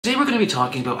Today we're going to be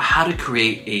talking about how to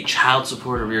create a child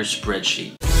support arrears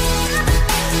spreadsheet.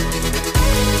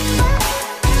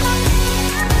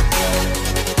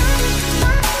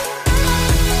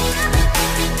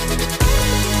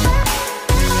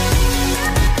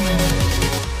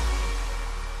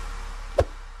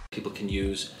 People can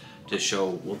use to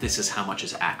show, well, this is how much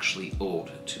is actually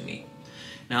owed to me.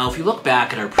 Now, if you look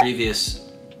back at our previous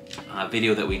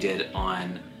video that we did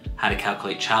on how to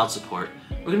calculate child support,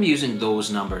 we're going to be using those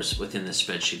numbers within the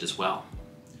spreadsheet as well.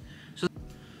 So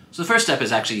the first step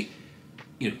is actually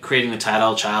creating the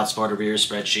title, Child Support Arrears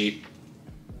Spreadsheet.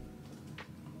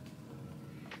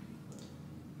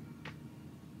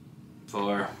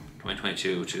 For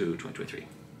 2022 to 2023.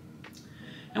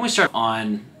 And we start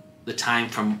on the time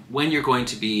from when you're going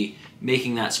to be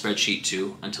making that spreadsheet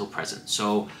to until present.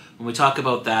 So when we talk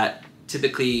about that,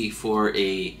 typically for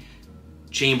a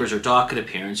chambers or docket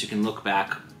appearance, you can look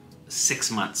back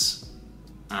 6 months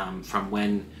from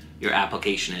when your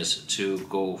application is to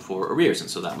go for arrears, and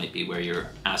so that might be where you're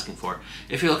asking for.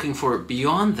 If you're looking for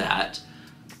beyond that,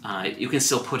 you can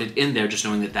still put it in there, just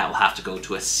knowing that that will have to go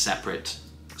to a separate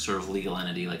sort of legal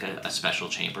entity, like a special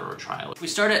chamber or trial. If we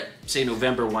start at, say,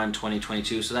 November 1,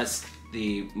 2022, so that's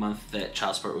the month that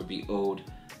child support would be owed,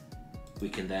 we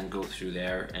can then go through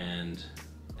there and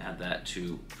add that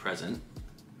to present.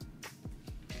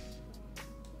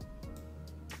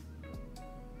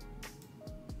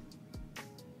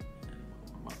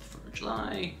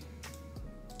 July.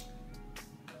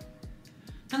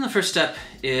 And the first step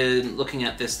in looking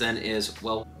at this then is,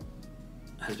 well,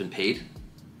 has been paid?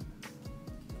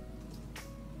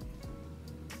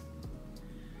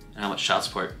 And how much child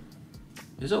support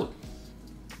is owed?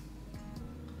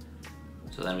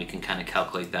 So then we can kind of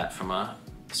calculate that from a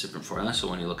separate formula. So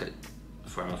when you look at the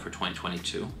formula for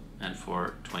 2022 and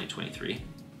for 2023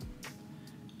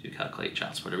 to calculate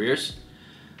child support arrears,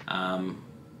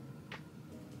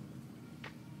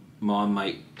 mom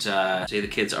might say the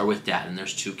kids are with dad and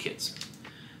there's 2 kids.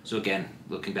 So again,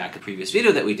 looking back at the previous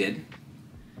video that we did,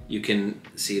 you can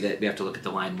see that we have to look at the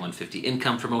line 150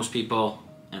 income for most people,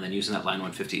 and then using that line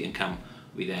 150 income,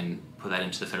 we then put that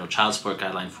into the federal child support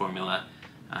guideline formula,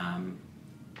 and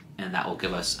that will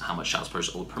give us how much child support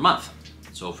is owed per month.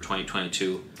 So for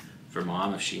 2022, for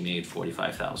mom, if she made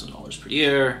 $45,000 per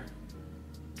year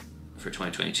for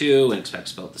 2022 and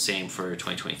expects about the same for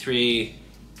 2023,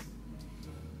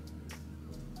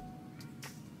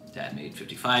 dad made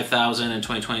 $55,000 in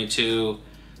 2022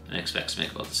 and expects to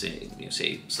make about the same,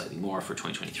 say slightly more for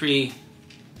 2023.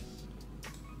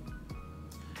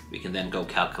 We can then go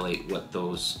calculate what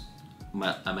those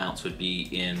amounts would be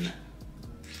in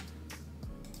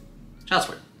child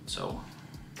support. So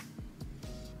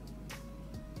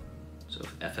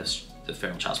FS, the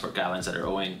federal child support guidelines that are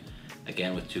owing,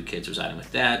 again with 2 kids residing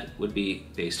with dad, would be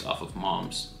based off of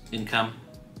mom's income.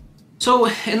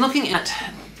 So in looking at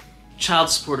child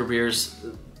support arrears,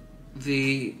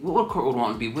 what court would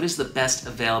want to be, what is the best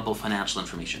available financial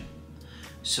information?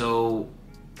 So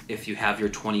if you have your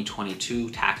 2022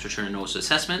 tax return and notice of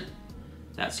assessment,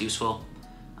 that's useful.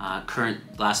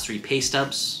 Current last 3 pay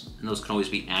stubs, and those can always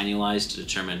be annualized to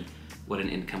determine what an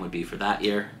income would be for that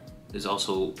year. There's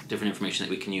also different information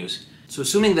that we can use. So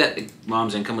assuming that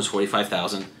mom's income was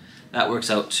 $45,000, that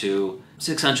works out to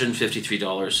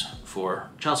 $653 for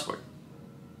child support.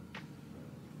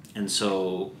 And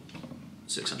so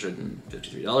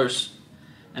 $653.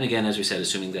 And again, as we said,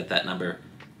 assuming that that number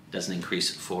doesn't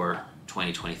increase for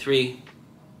 2023,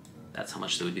 that's how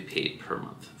much they would be paid per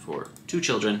month for 2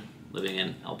 children living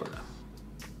in Alberta.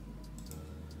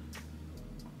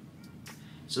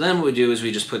 So then what we do is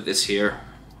we just put this here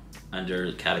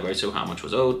under the category, so how much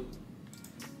was owed.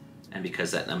 And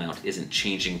because that amount isn't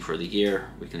changing for the year,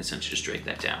 we can essentially just drag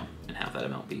that down and have that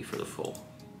amount be for the full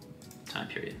time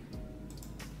period.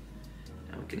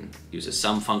 And we can use a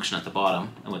sum function at the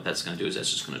bottom, and what that's going to do is that's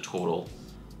just going to total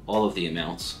all of the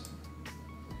amounts.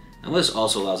 And what this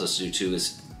also allows us to do too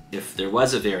is if there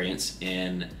was a variance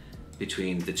in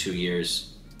between the 2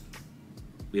 years,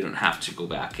 we don't have to go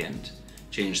back and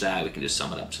change that. We can just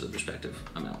sum it up to the respective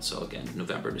amount. So again,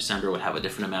 November and December would have a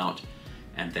different amount,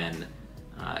 and then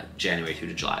January through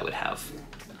to July would have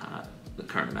the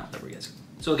current amount that we're getting.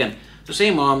 So again, so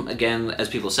same mom, again, as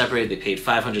people separated, they paid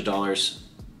 $500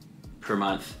 per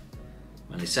month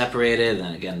when they separated, and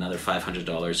then again another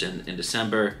 $500 in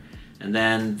December, and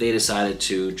then they decided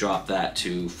to drop that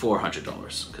to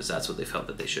 $400 because that's what they felt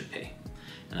that they should pay.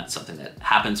 And that's something that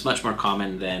happens much more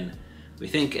common than we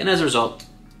think, and as a result,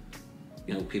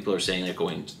 people are saying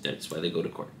that's why they go to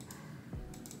court.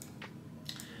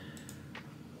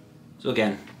 So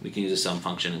again, we can use a sum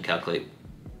function and calculate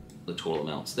the total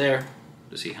amounts there.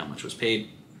 to see how much was paid.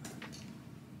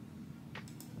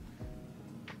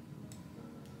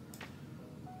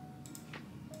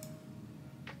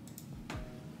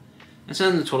 And so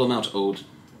then the total amount owed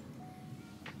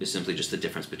is simply just the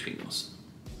difference between those.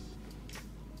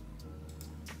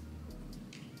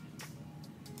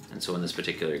 And so in this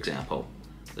particular example,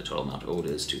 the total amount owed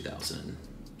is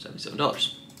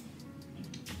 $2,077.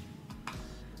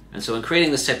 And so in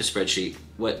creating this type of spreadsheet,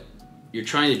 what you're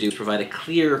trying to do is provide a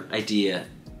clear idea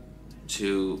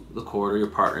to the court or your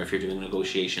partner if you're doing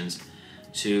negotiations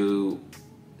to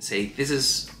say, this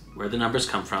is where the numbers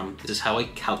come from, this is how I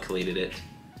calculated it,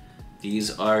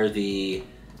 these are the,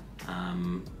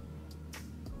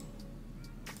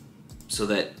 so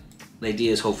that the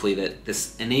idea is hopefully that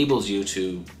this enables you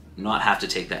to not have to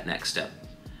take that next step.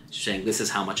 Saying this is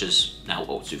how much is now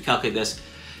owed. So if you calculate this,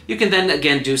 you can then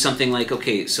again do something like,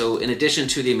 okay, so in addition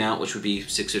to the amount, which would be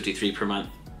 $653 per month,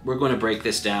 we're going to break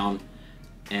this down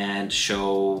and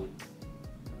show,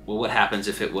 well, what happens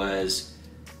if it was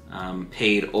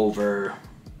paid over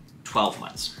 12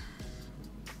 months.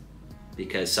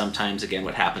 Because sometimes, again,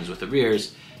 what happens with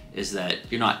arrears is that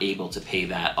you're not able to pay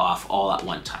that off all at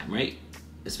one time, right?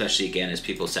 Especially, again, as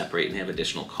people separate and have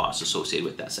additional costs associated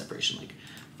with that separation, like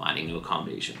finding new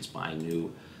accommodations, buying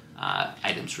new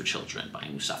items for children,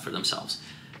 buying new stuff for themselves.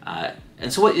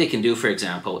 And so what they can do, for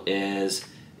example, is,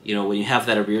 you know, when you have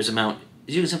that arrears amount,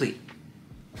 is you can simply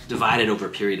divide it over a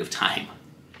period of time.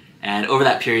 And over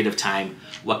that period of time,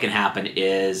 what can happen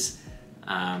is,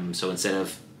 so instead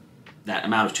of that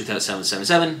amount of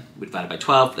 $2,777, we divide it by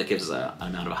 12, that gives us an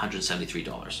amount of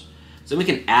 $173. So then we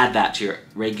can add that to your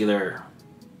regular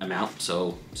amount,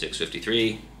 so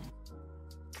 $653.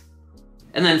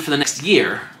 And then for the next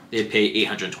year, they'd pay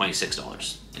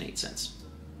 $826.08.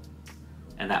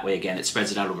 And that way, again, it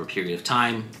spreads it out over a period of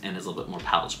time and is a little bit more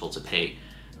palatable to pay.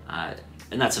 And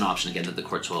that's an option, again, that the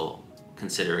courts will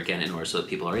consider, again, in order so that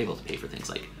people are able to pay for things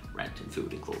like rent and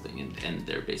food and clothing and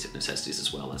their basic necessities,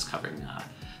 as well as covering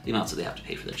the amounts that they have to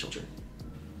pay for their children.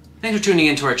 Thanks for tuning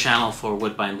into our channel for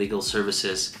Woodbine Legal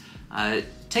Services.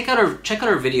 Check out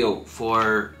our video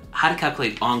for how to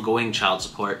calculate ongoing child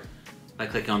support by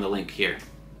clicking on the link here.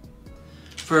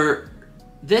 For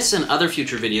this and other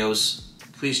future videos,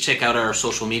 please check out our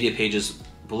social media pages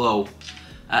below,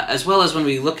 as well as when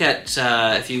we look at,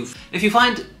 if you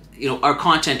find our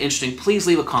content interesting, please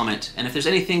leave a comment. And if there's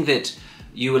anything that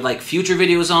you would like future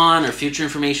videos on or future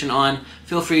information on,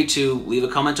 feel free to leave a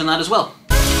comment on that as well.